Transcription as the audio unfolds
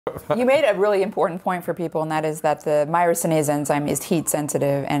You made a really important point for people, and that is that the myrosinase enzyme is heat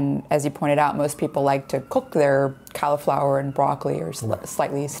sensitive, and as you pointed out, most people like to cook their cauliflower and broccoli or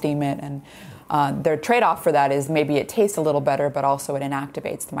slightly steam it, and their trade-off for that is maybe it tastes a little better, but also it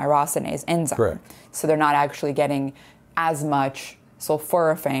inactivates the myrosinase enzyme. Correct. So they're not actually getting as much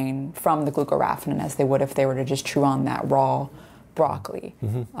sulforaphane from the glucoraphanin as they would if they were to just chew on that raw broccoli.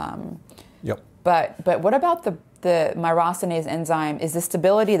 Yep. But what about the myrosinase enzyme? Is the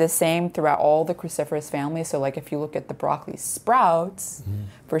stability the same throughout all the cruciferous families? So like if you look at the broccoli sprouts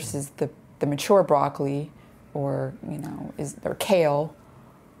versus the mature broccoli, or or kale.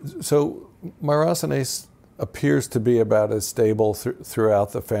 So myrosinase appears to be about as stable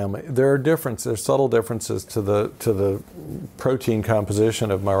throughout the family. There are differences, there's subtle differences to the protein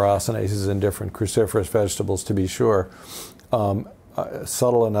composition of myrosinases in different cruciferous vegetables, to be sure.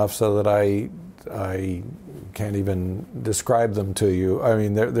 Subtle enough so that I can't even describe them to you. I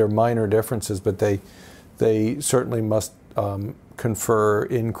mean, they're minor differences, but they certainly must confer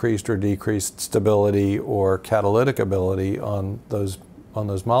increased or decreased stability or catalytic ability on those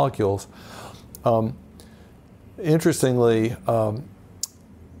molecules. Interestingly,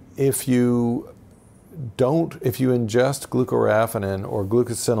 if you ingest glucoraphanin or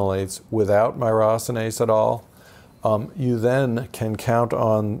glucosinolates without myrosinase at all, you then can count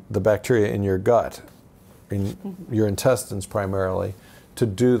on the bacteria in your gut, in your intestines primarily, to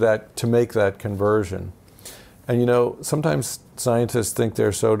do that, to make that conversion. And sometimes scientists think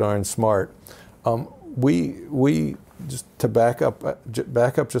they're so darn smart. We just to back up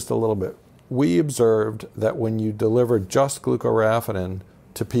just a little bit. We observed that when you deliver just glucoraphanin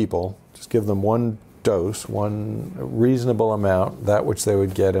to people, just give them one dose, one reasonable amount, that which they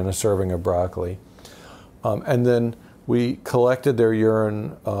would get in a serving of broccoli, and then we collected their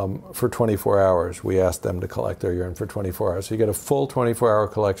urine for 24 hours. We asked them to collect their urine for 24 hours. So you get a full 24-hour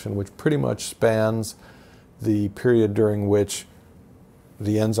collection, which pretty much spans the period during which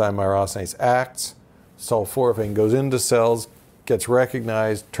the enzyme myrosinase acts. Sulforaphane goes into cells, gets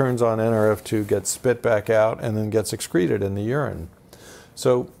recognized, turns on NRF2, gets spit back out, and then gets excreted in the urine.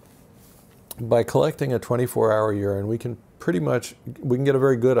 So by collecting a 24-hour urine, we can get a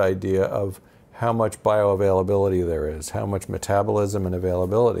very good idea of how much bioavailability there is, how much metabolism and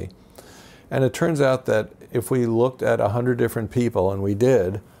availability. And it turns out that if we looked at 100 different people, and we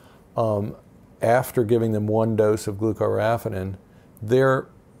did, after giving them one dose of glucoraphanin, their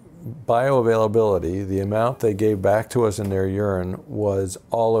bioavailability, the amount they gave back to us in their urine, was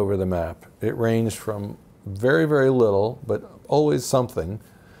all over the map. It ranged from very, very little, but always something,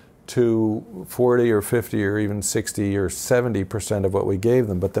 to 40 or 50 or even 60 or 70% of what we gave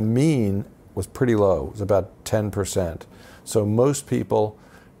them. But the mean was pretty low. It was about 10%. So most people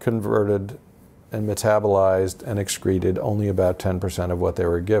converted and metabolized and excreted only about 10% of what they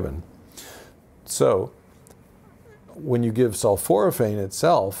were given. So when you give sulforaphane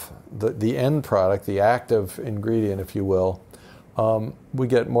itself, the end product, the active ingredient, if you will, we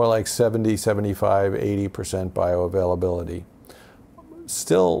get more like 70, 75, 80% bioavailability.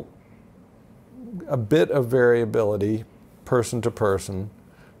 Still a bit of variability person to person,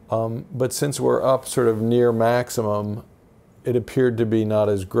 but since we're up sort of near maximum, it appeared to be not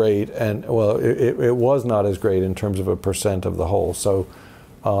as great, and well, it was not as great in terms of a percent of the whole. So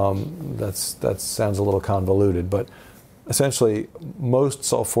that sounds a little convoluted, but essentially most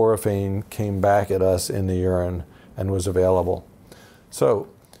sulforaphane came back at us in the urine and was available. So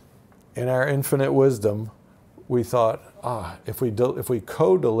in our infinite wisdom, we thought, if we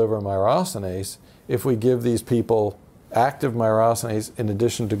co-deliver myrosinase, if we give these people active myrosinase in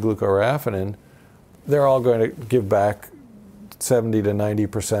addition to glucoraphanin, they're all going to give back 70 to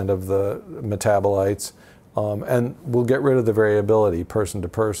 90% of the metabolites, and we'll get rid of the variability person to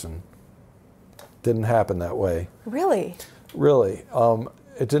person. Didn't happen that way. Really? Really.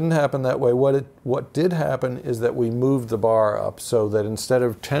 It didn't happen that way. What did happen is that we moved the bar up so that instead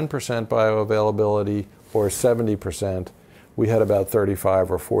of 10% bioavailability or 70%, we had about 35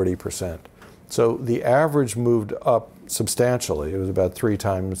 or 40%. So the average moved up substantially. It was about 3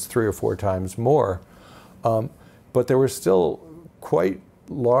 or 4 times more. But there was still quite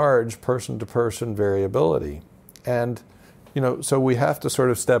large person-to-person variability. And so we have to sort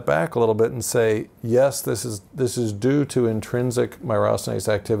of step back a little bit and say, yes, this is due to intrinsic myrosinase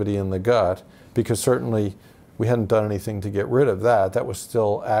activity in the gut, because certainly we hadn't done anything to get rid of that. That was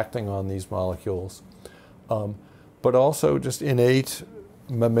still acting on these molecules. But also just innate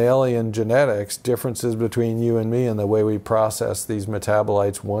mammalian genetics, differences between you and me and the way we process these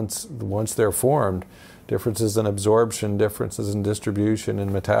metabolites once they're formed, differences in absorption, differences in distribution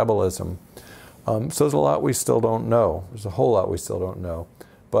and metabolism. So there's a lot we still don't know. There's a whole lot we still don't know.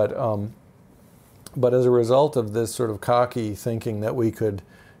 But as a result of this sort of cocky thinking that we could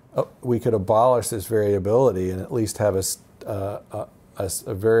abolish this variability and at least have a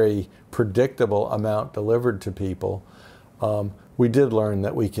very predictable amount delivered to people, we did learn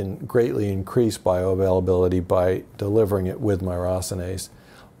that we can greatly increase bioavailability by delivering it with myrosinase.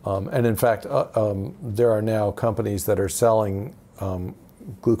 And in fact, there are now companies that are selling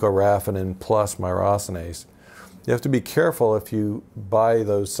glucoraphanin plus myrosinase. You have to be careful if you buy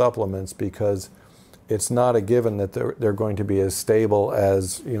those supplements, because it's not a given that they're going to be as stable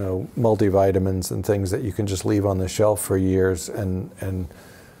as, you know, multivitamins and things that you can just leave on the shelf for years.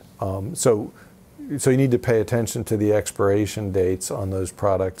 So you need to pay attention to the expiration dates on those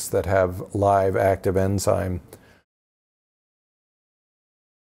products that have live active enzyme